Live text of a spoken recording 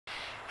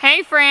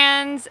Hey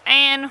friends,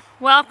 and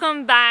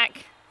welcome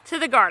back to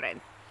the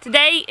garden.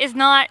 Today is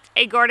not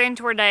a garden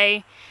tour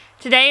day.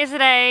 Today is a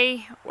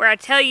day where I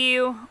tell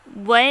you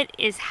what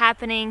is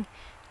happening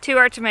to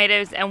our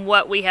tomatoes and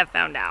what we have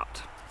found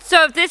out.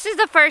 So if this is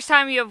the first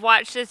time you have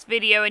watched this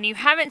video and you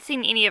haven't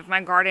seen any of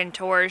my garden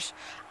tours,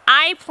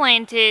 I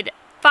planted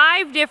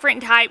 5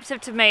 different types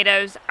of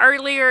tomatoes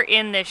earlier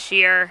in this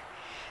year,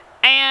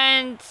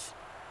 and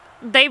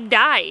they've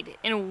died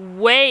in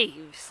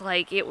waves.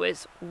 Like, it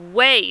was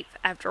wave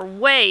after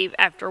wave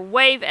after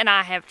wave, and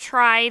I have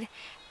tried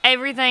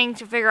everything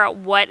to figure out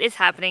what is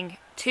happening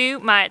to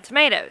my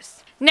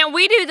tomatoes. Now,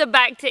 we do the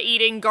back to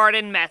eating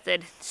garden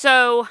method,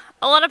 so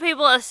a lot of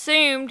people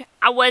assumed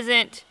I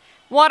wasn't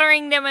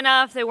watering them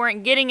enough, they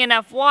weren't getting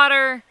enough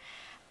water,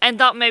 and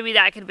thought maybe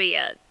that could be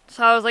it.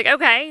 So I was like,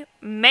 okay,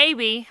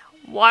 maybe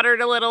watered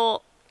a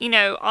little,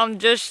 on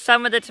just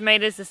some of the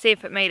tomatoes to see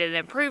if it made an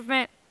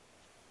improvement.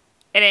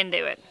 It didn't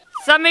do it.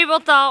 Some people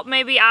thought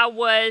maybe I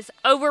was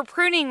over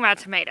pruning my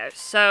tomatoes,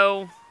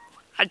 so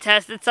I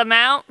tested some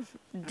out,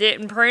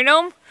 didn't prune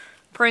them,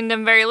 pruned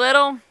them very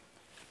little,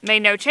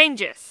 made no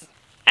changes.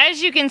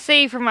 As you can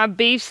see from my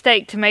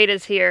beefsteak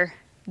tomatoes here,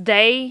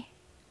 they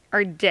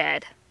are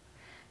dead.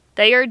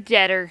 They are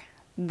deader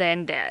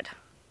than dead.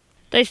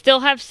 They still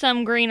have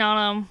some green on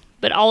them,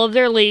 but all of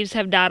their leaves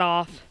have died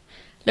off.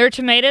 Their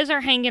tomatoes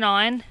are hanging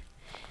on.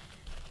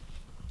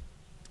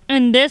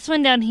 And this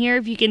one down here,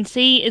 if you can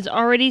see, is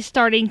already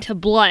starting to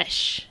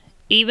blush,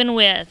 even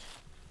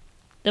with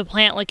the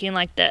plant looking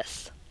like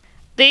this.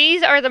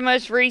 These are the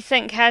most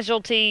recent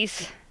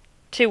casualties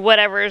to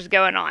whatever is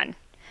going on.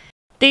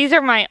 These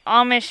are my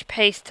Amish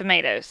paste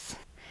tomatoes.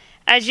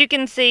 As you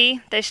can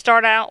see, they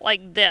start out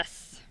like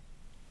this.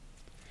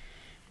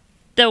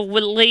 The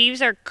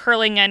leaves are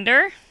curling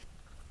under,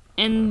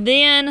 and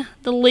then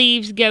the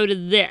leaves go to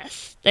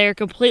this. They are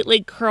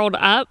completely curled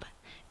up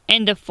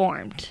and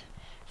deformed.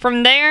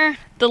 From there,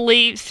 the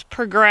leaves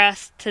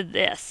progress to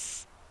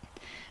this.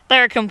 They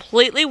are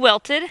completely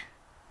wilted.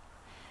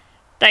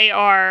 They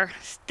are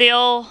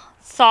still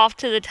soft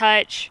to the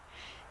touch,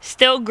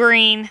 still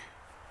green,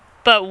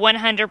 but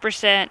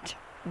 100%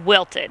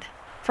 wilted.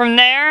 From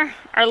there,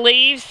 our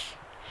leaves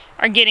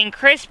are getting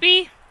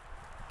crispy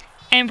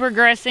and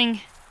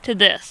progressing to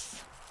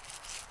this.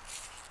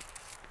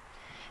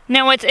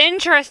 Now, what's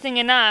interesting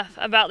enough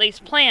about these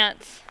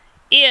plants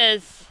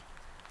is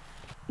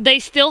they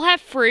still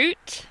have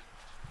fruit,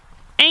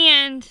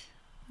 and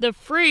the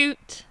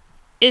fruit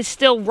is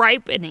still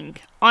ripening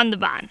on the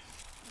vine,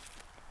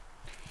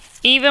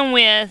 even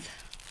with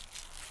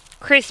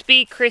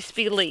crispy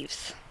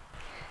leaves.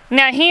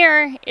 Now,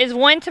 here is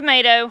one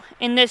tomato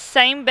in this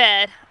same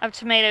bed of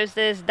tomatoes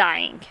that is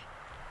dying.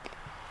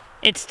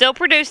 It's still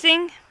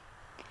producing.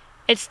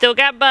 It's still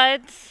got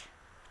buds.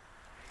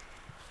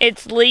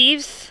 Its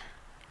leaves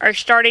are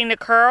starting to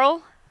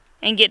curl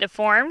and get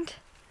deformed.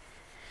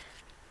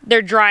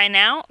 They're drying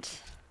out.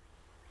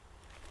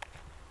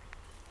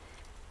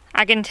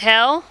 I can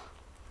tell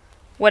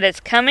what is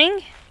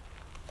coming,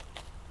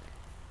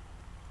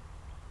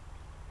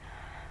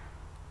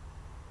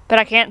 but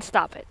I can't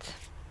stop it.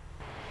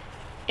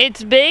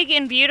 It's big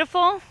and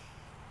beautiful.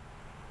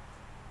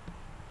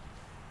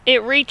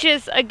 It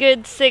reaches a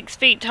good 6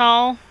 feet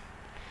tall.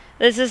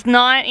 This is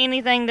not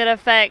anything that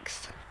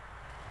affects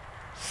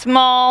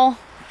small,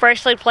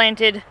 freshly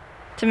planted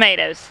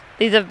tomatoes.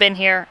 These have been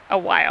here a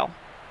while.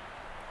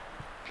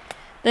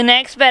 The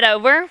next bed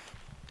over,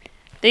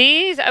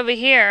 these over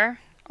here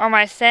are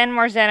my San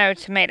Marzano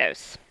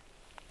tomatoes.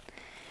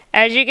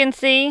 As you can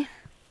see,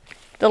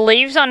 the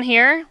leaves on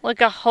here look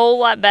a whole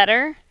lot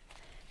better.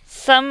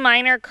 Some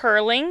minor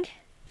curling,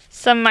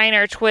 some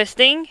minor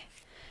twisting,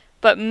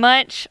 but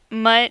much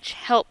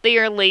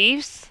healthier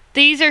leaves.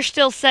 These are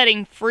still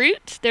setting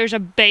fruit. There's a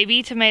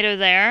baby tomato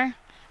there.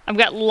 I've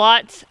got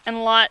lots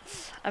and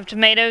lots of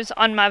tomatoes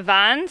on my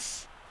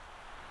vines.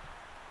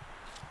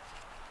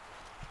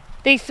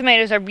 These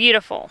tomatoes are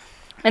beautiful,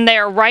 and they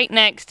are right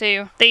next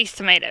to these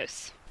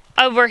tomatoes.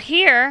 Over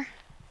here,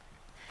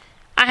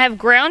 I have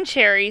ground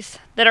cherries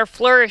that are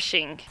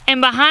flourishing,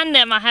 and behind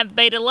them I have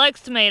Beta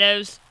Lux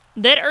tomatoes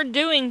that are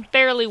doing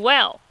fairly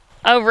well.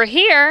 Over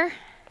here,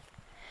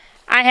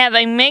 I have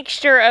a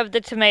mixture of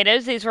the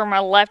tomatoes. These were my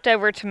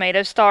leftover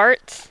tomato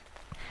starts.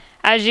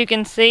 As you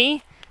can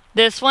see,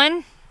 this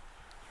one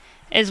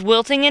is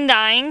wilting and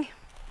dying.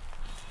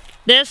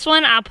 This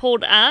one I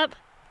pulled up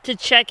to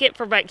check it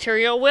for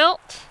bacterial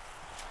wilt.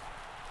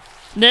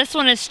 This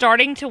one is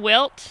starting to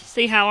wilt.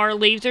 See how our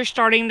leaves are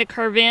starting to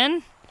curve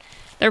in?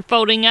 They're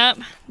folding up,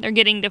 they're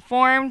getting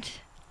deformed.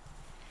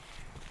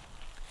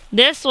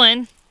 This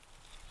one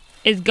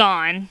is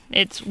gone.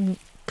 It's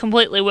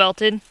completely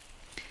wilted.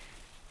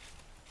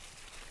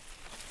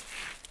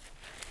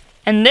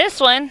 And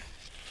this one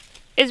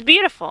is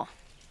beautiful.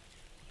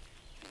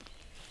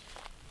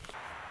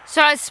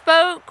 So I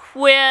spoke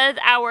with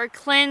our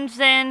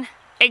Clemson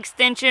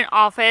Extension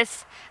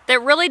office that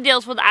really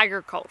deals with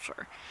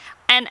agriculture.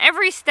 And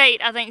every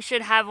state, I think,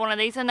 should have one of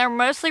these, and they're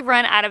mostly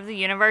run out of the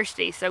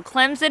university. So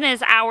Clemson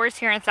is ours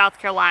here in South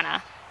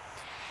Carolina.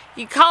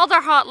 You call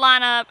their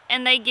hotline up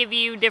and they give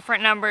you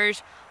different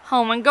numbers.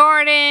 Home and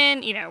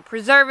garden, you know,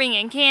 preserving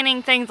and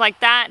canning, things like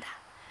that.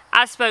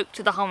 I spoke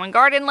to the home and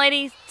garden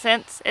lady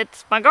since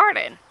it's my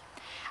garden.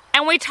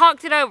 And we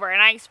talked it over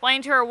and I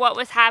explained to her what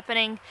was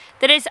happening,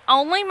 that it's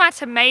only my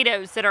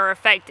tomatoes that are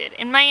affected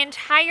in my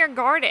entire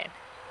garden.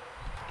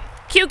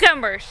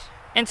 Cucumbers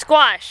and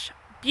squash,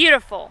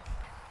 beautiful.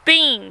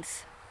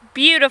 Beans,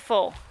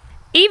 beautiful.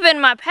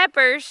 Even my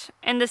peppers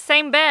in the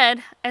same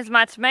bed as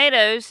my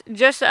tomatoes,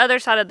 just the other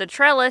side of the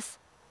trellis,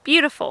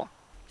 beautiful.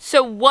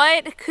 So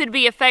what could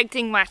be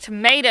affecting my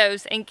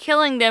tomatoes and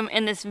killing them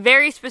in this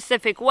very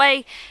specific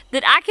way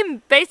that I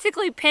can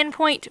basically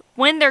pinpoint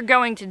when they're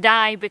going to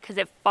die because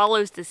it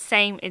follows the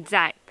same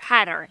exact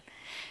pattern?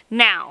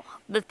 Now,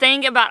 the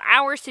thing about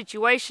our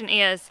situation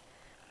is,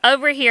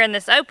 over here in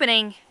this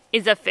opening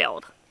is a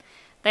field.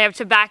 They have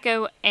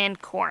tobacco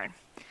and corn.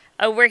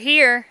 Over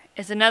here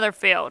is another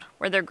field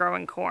where they're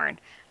growing corn.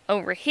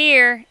 Over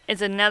here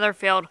is another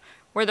field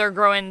where they're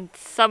growing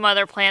some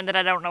other plant that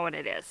I don't know what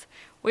it is.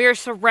 We are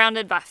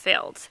surrounded by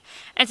fields.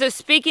 And so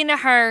speaking to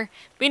her,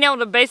 being able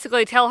to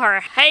basically tell her,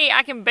 hey,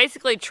 I can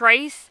basically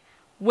trace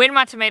when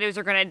my tomatoes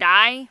are gonna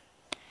die.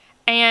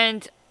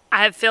 And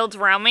I have fields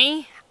around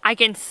me. I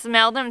can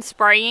smell them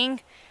spraying.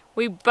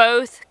 We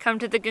both come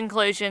to the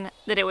conclusion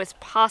that it was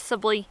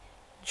possibly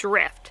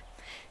drift.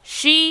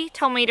 She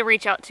told me to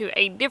reach out to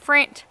a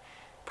different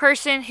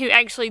person who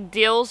actually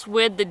deals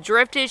with the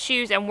drift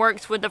issues and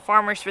works with the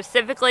farmers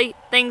specifically,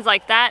 things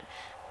like that.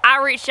 I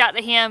reached out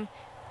to him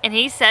and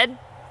he said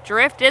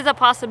drift is a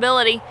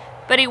possibility,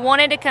 but he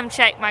wanted to come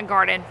check my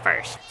garden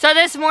first. So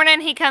this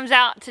morning he comes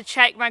out to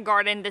check my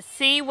garden to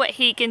see what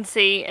he can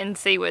see and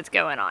see what's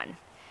going on.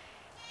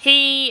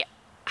 He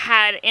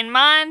had in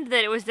mind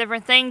that it was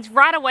different things.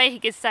 Right away he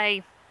could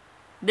say,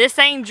 this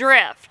ain't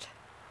drift.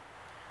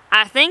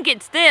 I think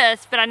it's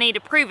this, but I need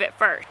to prove it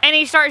first. And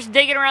he starts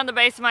digging around the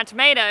base of my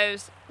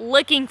tomatoes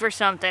looking for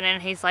something,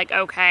 and he's like,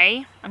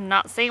 okay, I'm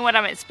not seeing what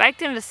I'm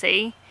expecting to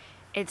see.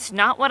 It's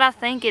not what I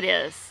think it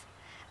is.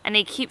 And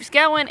he keeps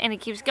going and he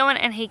keeps going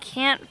and he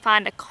can't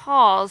find a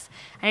cause.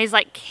 And he's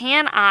like,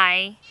 can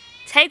I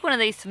take one of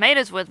these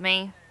tomatoes with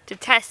me to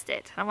test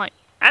it? I'm like,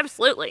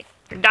 absolutely.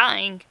 They're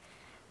dying.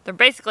 They're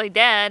basically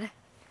dead.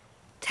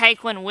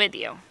 Take one with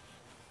you.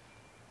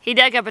 He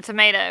dug up a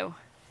tomato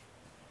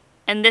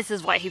and this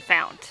is what he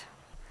found.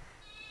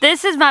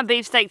 This is my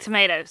beefsteak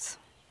tomatoes.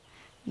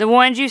 The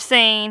ones you've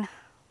seen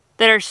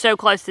that are so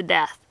close to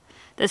death.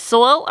 The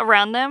soil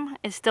around them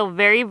is still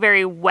very,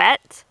 very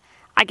wet.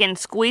 I can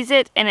squeeze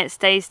it and it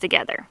stays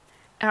together.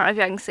 I don't know if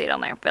y'all can see it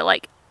on there, but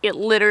like it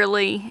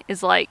literally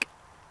is like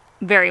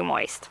very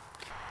moist.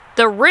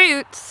 The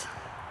roots,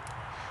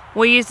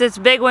 we'll use this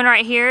big one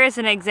right here as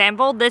an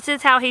example. This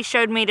is how he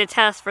showed me to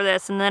test for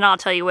this, and then I'll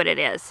tell you what it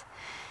is.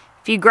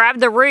 If you grab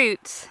the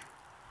roots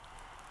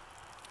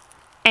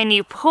and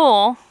you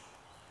pull,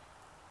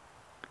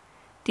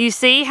 do you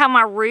see how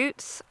my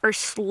roots are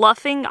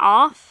sloughing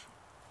off?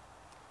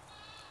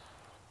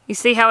 You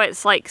see how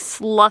it's like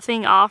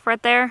sloughing off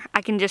right there?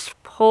 I can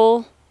just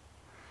pull,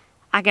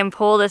 I can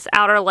pull this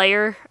outer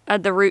layer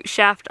of the root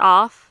shaft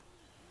off.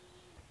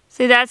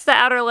 See, that's the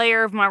outer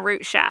layer of my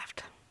root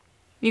shaft.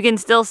 You can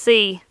still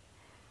see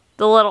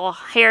the little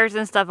hairs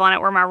and stuff on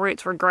it where my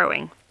roots were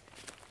growing.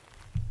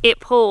 It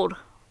pulled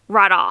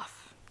right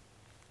off.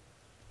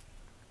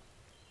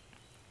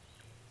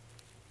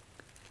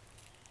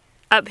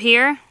 Up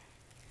here,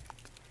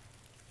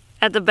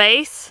 at the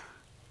base,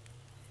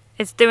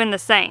 it's doing the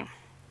same.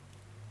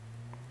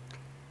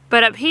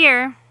 But up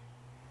here,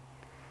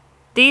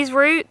 these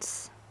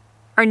roots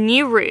are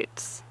new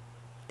roots.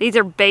 These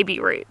are baby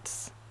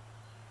roots.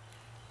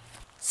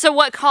 So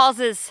what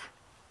causes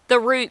the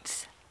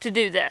roots to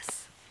do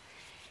this?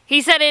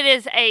 He said it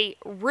is a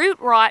root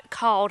rot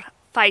called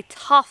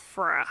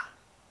Phytophthora.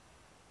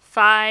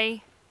 Phytophthora.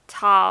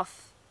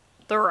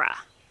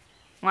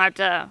 I'll have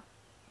to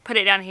put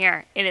it down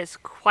here. It is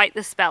quite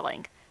the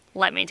spelling,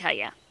 let me tell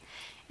you.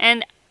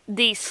 And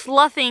the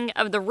sloughing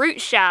of the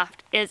root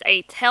shaft is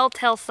a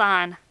telltale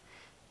sign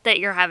that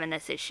you're having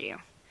this issue.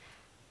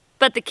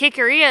 But the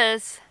kicker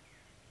is,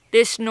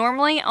 this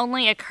normally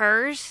only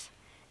occurs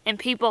in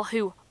people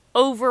who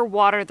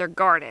overwater their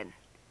garden.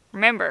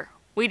 Remember,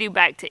 we do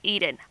back to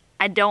Eden.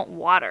 I don't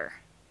water.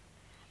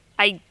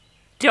 I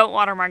don't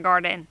water my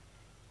garden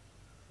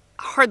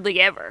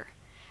hardly ever.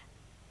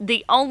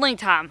 The only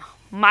time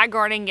my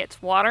garden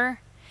gets water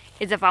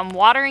is if I'm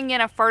watering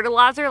in a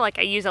fertilizer, like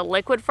I use a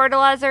liquid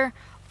fertilizer,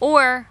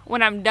 or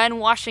when I'm done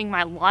washing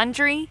my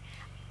laundry,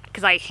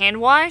 because I hand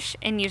wash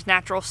and use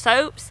natural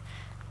soaps,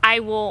 I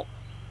will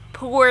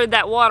pour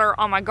that water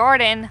on my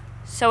garden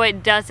so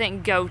it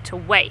doesn't go to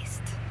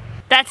waste.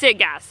 That's it,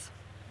 guys.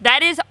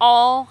 That is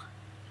all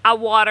I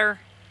water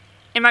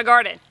in my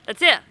garden.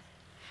 That's it.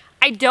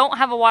 I don't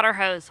have a water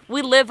hose.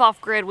 We live off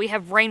grid. We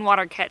have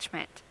rainwater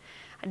catchment.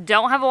 I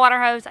don't have a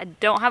water hose. I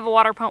don't have a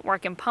water pump where I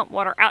can pump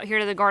water out here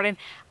to the garden.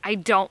 I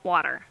don't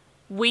water.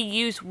 We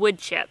use wood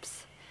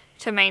chips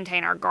to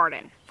maintain our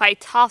garden.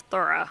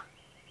 Phytophthora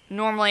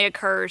normally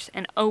occurs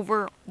in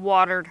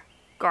overwatered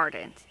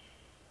gardens.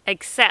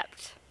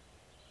 except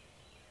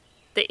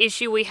the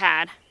issue we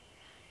had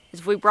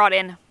is we brought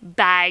in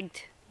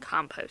bagged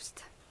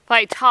compost.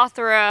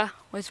 Phytophthora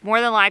was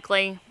more than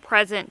likely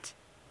present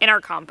in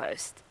our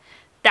compost.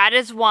 That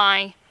is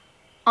why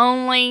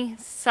only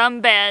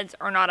some beds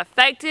are not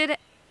affected,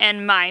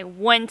 and my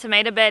one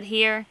tomato bed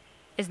here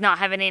is not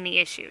having any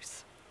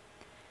issues.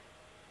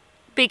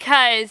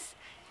 Because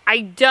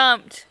I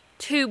dumped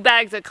 2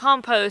 bags of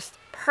compost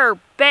per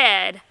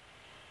bed,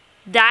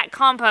 that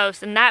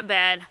compost in that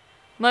bed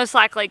most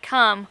likely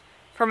come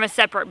from a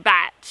separate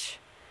batch,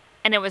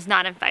 and it was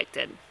not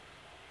infected.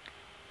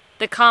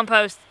 The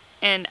compost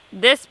in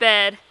this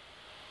bed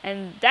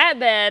and that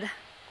bed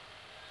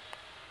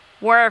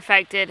were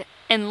affected,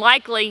 and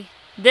likely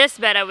this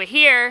bed over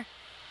here,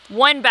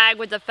 one bag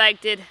was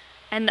affected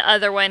and the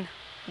other one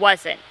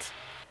wasn't.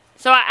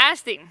 So I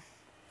asked him,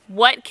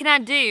 what can I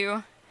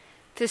do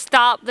to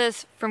stop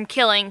this from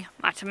killing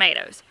my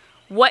tomatoes?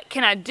 What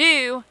can I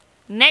do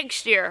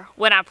next year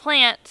when I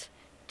plant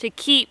to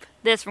keep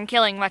this from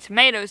killing my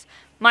tomatoes?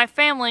 My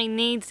family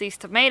needs these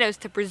tomatoes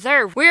to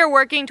preserve. We are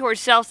working towards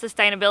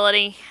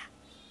self-sustainability,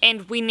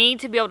 and we need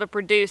to be able to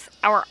produce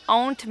our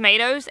own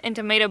tomatoes and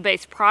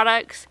tomato-based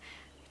products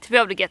to be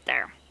able to get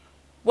there.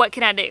 What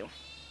can I do?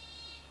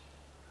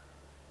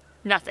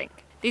 Nothing.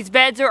 These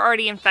beds are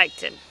already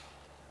infected.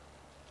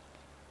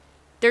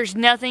 There's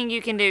nothing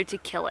you can do to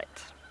kill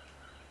it.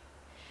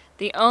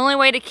 The only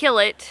way to kill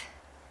it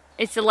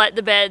is to let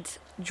the beds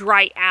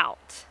dry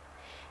out.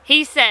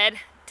 He said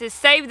to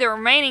save the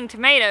remaining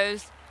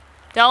tomatoes,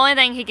 the only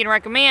thing he can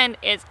recommend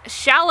is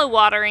shallow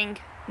watering,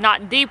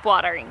 not deep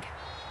watering.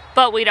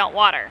 But we don't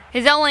water.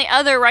 His only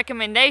other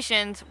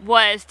recommendations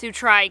was to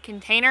try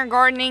container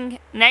gardening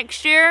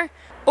next year,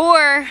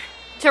 or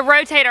to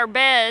rotate our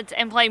beds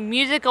and play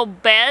musical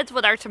beds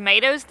with our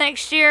tomatoes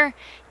next year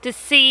to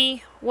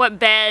see what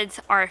beds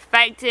are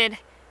affected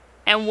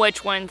and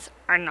which ones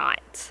are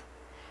not.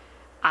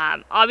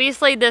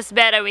 Obviously this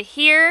bed over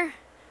here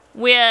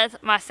with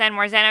my San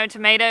Marzano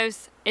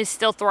tomatoes is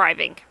still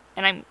thriving,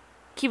 and I'm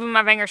keeping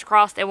my fingers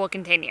crossed it will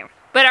continue.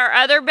 But our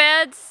other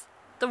beds,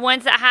 the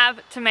ones that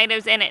have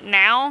tomatoes in it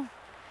now,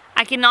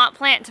 I cannot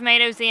plant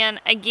tomatoes in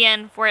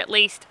again for at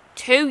least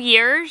 2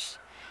 years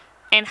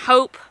and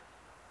hope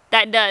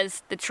that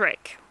does the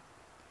trick.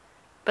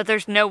 But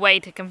there's no way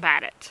to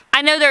combat it.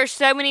 I know there are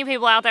so many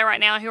people out there right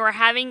now who are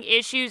having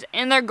issues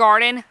in their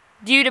garden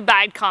due to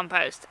bad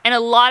compost. And a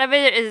lot of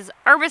it is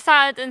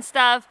herbicides and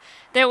stuff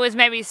that was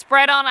maybe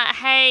spread on a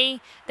hay,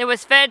 that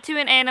was fed to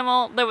an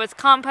animal, that was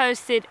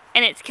composted,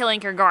 and it's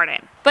killing your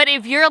garden. But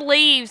if your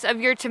leaves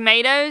of your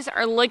tomatoes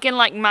are looking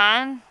like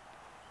mine,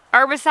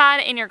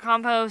 herbicide in your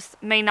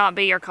compost may not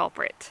be your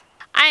culprit.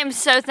 I am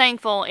so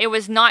thankful it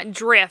was not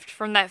drift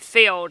from that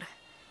field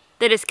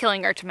that is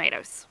killing our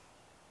tomatoes.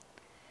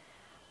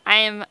 I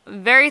am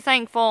very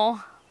thankful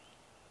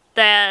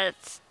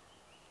that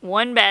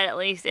one bed at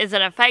least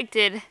isn't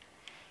affected,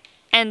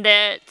 and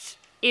that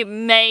it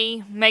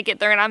may make it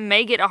through and I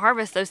may get to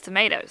harvest those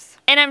tomatoes.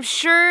 And I'm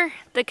sure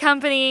the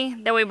company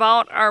that we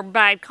bought our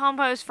bad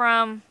compost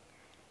from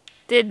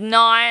did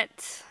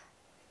not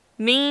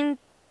mean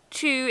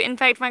to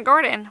infect my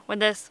garden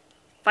with this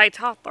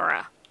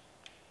Phytophthora,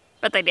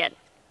 but they did.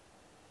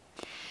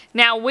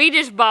 Now we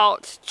just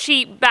bought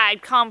cheap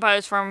bad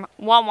compost from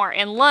Walmart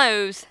and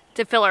Lowe's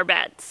to fill our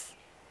beds.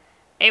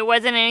 It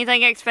wasn't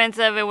anything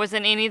expensive, it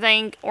wasn't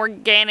anything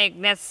organic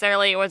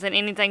necessarily, it wasn't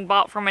anything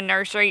bought from a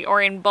nursery or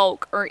in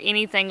bulk or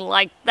anything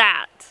like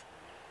that.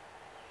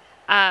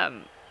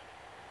 And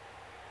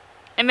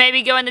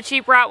maybe going the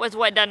cheap route was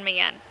what done me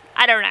in.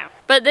 I don't know.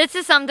 But this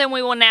is something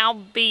we will now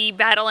be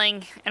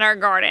battling in our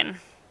garden,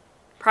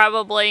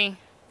 probably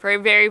for a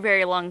very,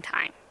 very long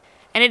time.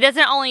 And it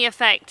doesn't only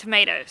affect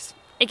tomatoes.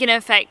 It can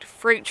affect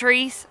fruit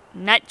trees,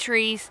 nut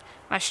trees,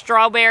 my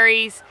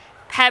strawberries,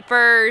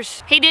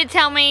 peppers. He did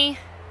tell me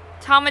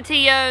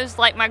tomatillos,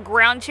 like my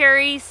ground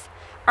cherries,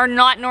 are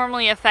not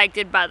normally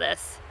affected by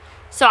this.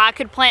 So I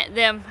could plant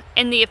them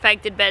in the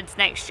affected beds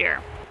next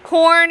year.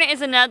 Corn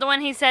is another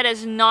one he said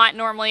is not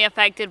normally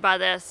affected by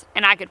this,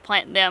 and I could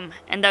plant them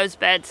in those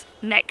beds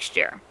next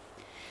year.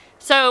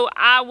 So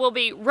I will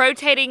be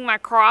rotating my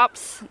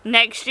crops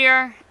next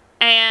year,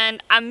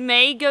 and I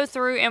may go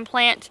through and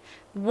plant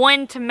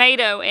one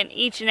tomato in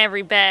each and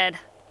every bed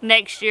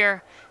next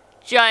year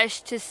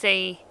just to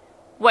see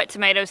what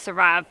tomatoes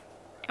survive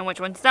and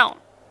which ones don't.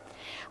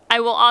 I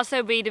will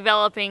also be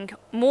developing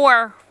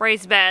more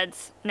raised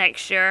beds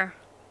next year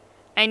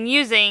and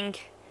using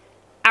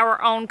our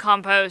own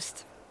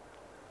compost,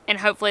 and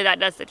hopefully that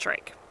does the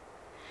trick.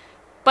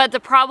 But the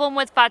problem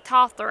with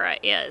Phytophthora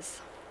is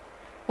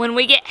when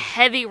we get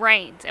heavy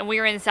rains, and we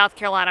are in South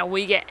Carolina,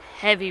 we get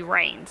heavy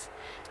rains,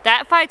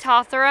 that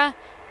Phytophthora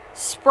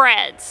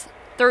spreads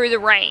through the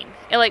rain.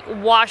 It like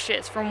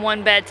washes from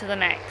one bed to the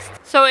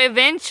next. So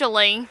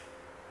eventually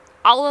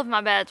all of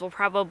my beds will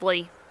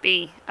probably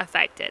be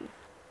affected.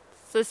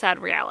 It's the sad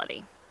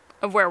reality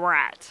of where we're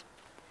at.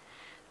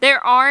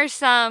 There are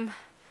some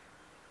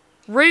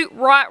root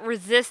rot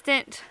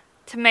resistant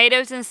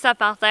tomatoes and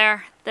stuff out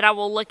there that I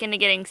will look into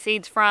getting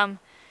seeds from.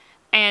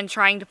 and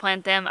trying to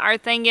plant them. Our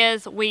thing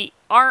is we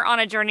are on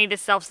a journey to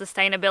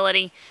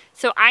self-sustainability.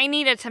 So I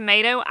need a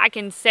tomato I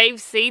can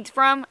save seeds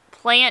from,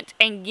 plant,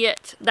 and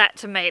get that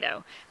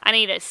tomato. I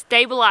need a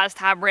stabilized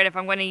hybrid if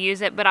I'm going to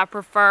use it, but I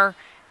prefer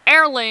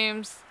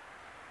heirlooms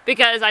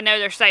because I know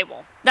they're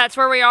stable. That's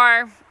where we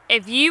are.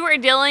 If you are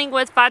dealing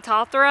with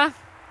Phytophthora,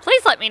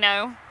 please let me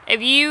know.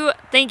 If you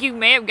think you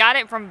may have got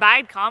it from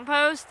bagged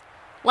compost,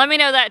 let me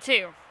know that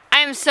too. I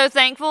am so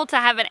thankful to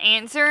have an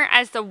answer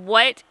as to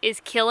what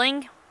is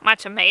killing my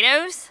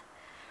tomatoes,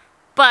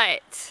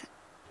 but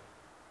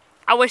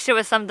I wish it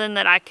was something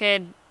that I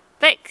could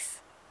fix.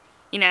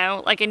 You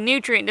know, like a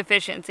nutrient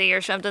deficiency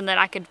or something that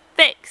I could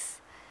fix.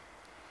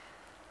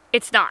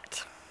 It's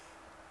not.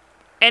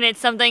 And it's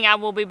something I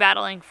will be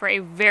battling for a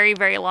very,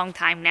 very long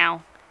time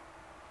now.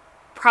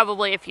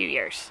 Probably a few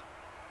years.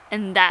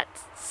 And that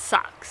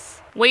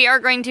sucks. We are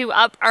going to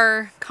up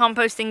our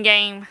composting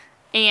game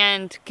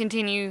and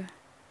continue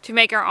to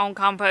make our own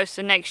compost.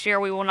 So next year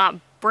we will not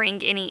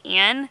bring any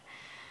in.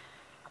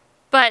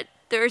 But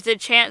there's a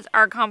chance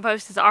our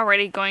compost is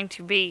already going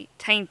to be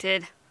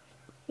tainted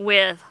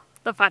with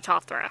the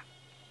Phytophthora.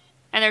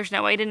 And there's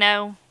no way to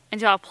know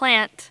until I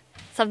plant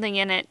something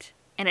in it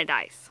and it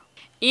dies.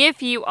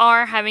 If you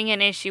are having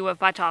an issue with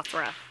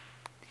Phytophthora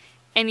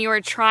and you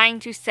are trying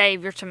to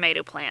save your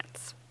tomato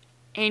plants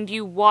and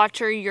you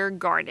water your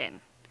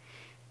garden,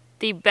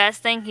 the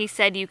best thing he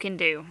said you can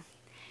do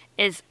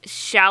is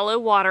shallow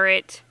water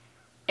it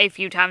a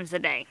few times a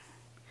day.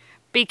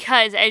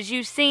 Because as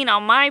you've seen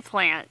on my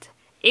plant,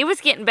 it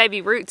was getting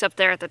baby roots up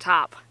there at the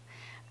top.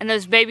 And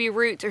those baby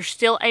roots are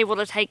still able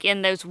to take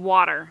in those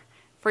water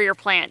for your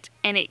plant,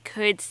 and it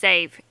could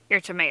save your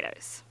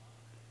tomatoes.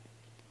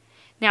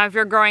 Now, if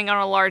you're growing on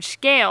a large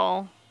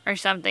scale or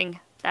something,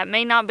 that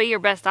may not be your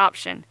best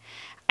option.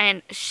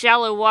 And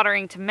shallow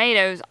watering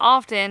tomatoes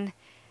often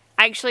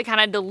actually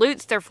kind of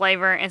dilutes their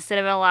flavor instead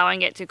of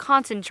allowing it to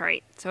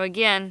concentrate. So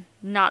again,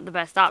 not the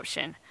best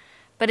option.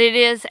 But it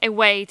is a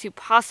way to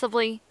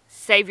possibly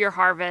save your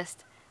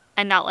harvest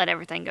and not let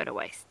everything go to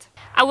waste.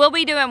 I will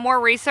be doing more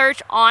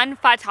research on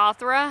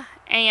Phytophthora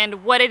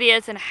and what it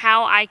is and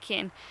how I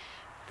can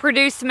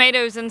produce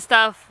tomatoes and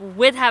stuff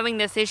with having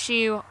this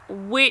issue,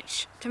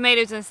 which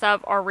tomatoes and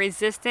stuff are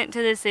resistant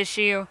to this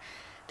issue,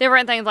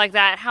 different things like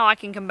that, how I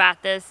can combat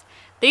this.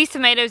 These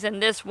tomatoes in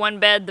this one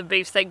bed, the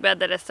beefsteak bed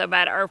that is so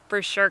bad, are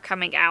for sure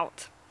coming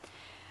out.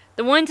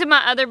 The ones in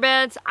my other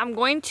beds, I'm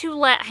going to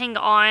let hang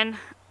on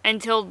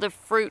until the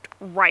fruit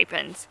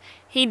ripens.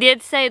 He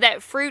did say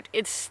that fruit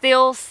is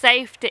still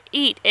safe to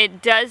eat.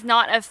 It does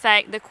not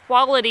affect the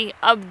quality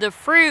of the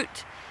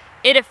fruit.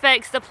 It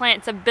affects the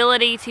plant's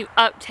ability to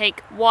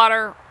uptake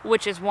water,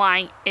 which is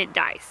why it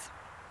dies.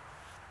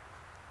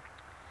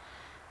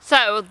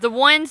 So the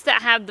ones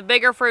that have the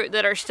bigger fruit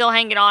that are still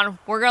hanging on,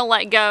 we're going to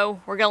let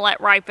go, we're going to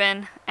let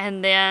ripen,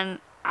 and then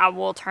I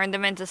will turn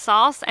them into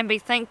sauce and be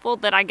thankful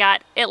that I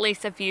got at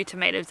least a few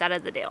tomatoes out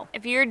of the deal.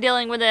 If you're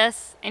dealing with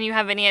this and you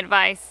have any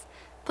advice,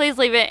 please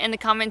leave it in the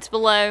comments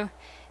below.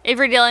 If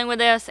you're dealing with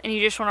this and you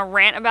just want to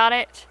rant about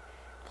it,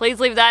 please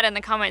leave that in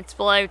the comments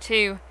below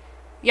too.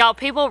 Y'all,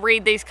 people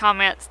read these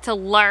comments to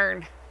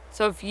learn.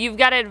 So if you've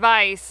got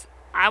advice,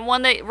 I'm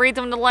one that reads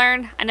them to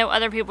learn. I know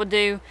other people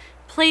do.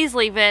 Please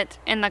leave it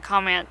in the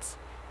comments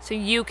so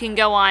you can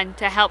go on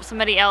to help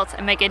somebody else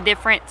and make a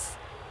difference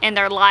in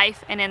their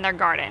life and in their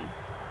garden.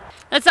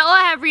 That's all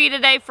I have for you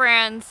today,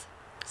 friends.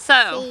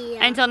 So,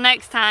 until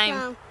next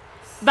time,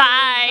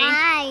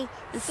 bye.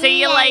 Bye.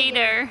 See you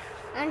later.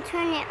 And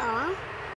turn it off.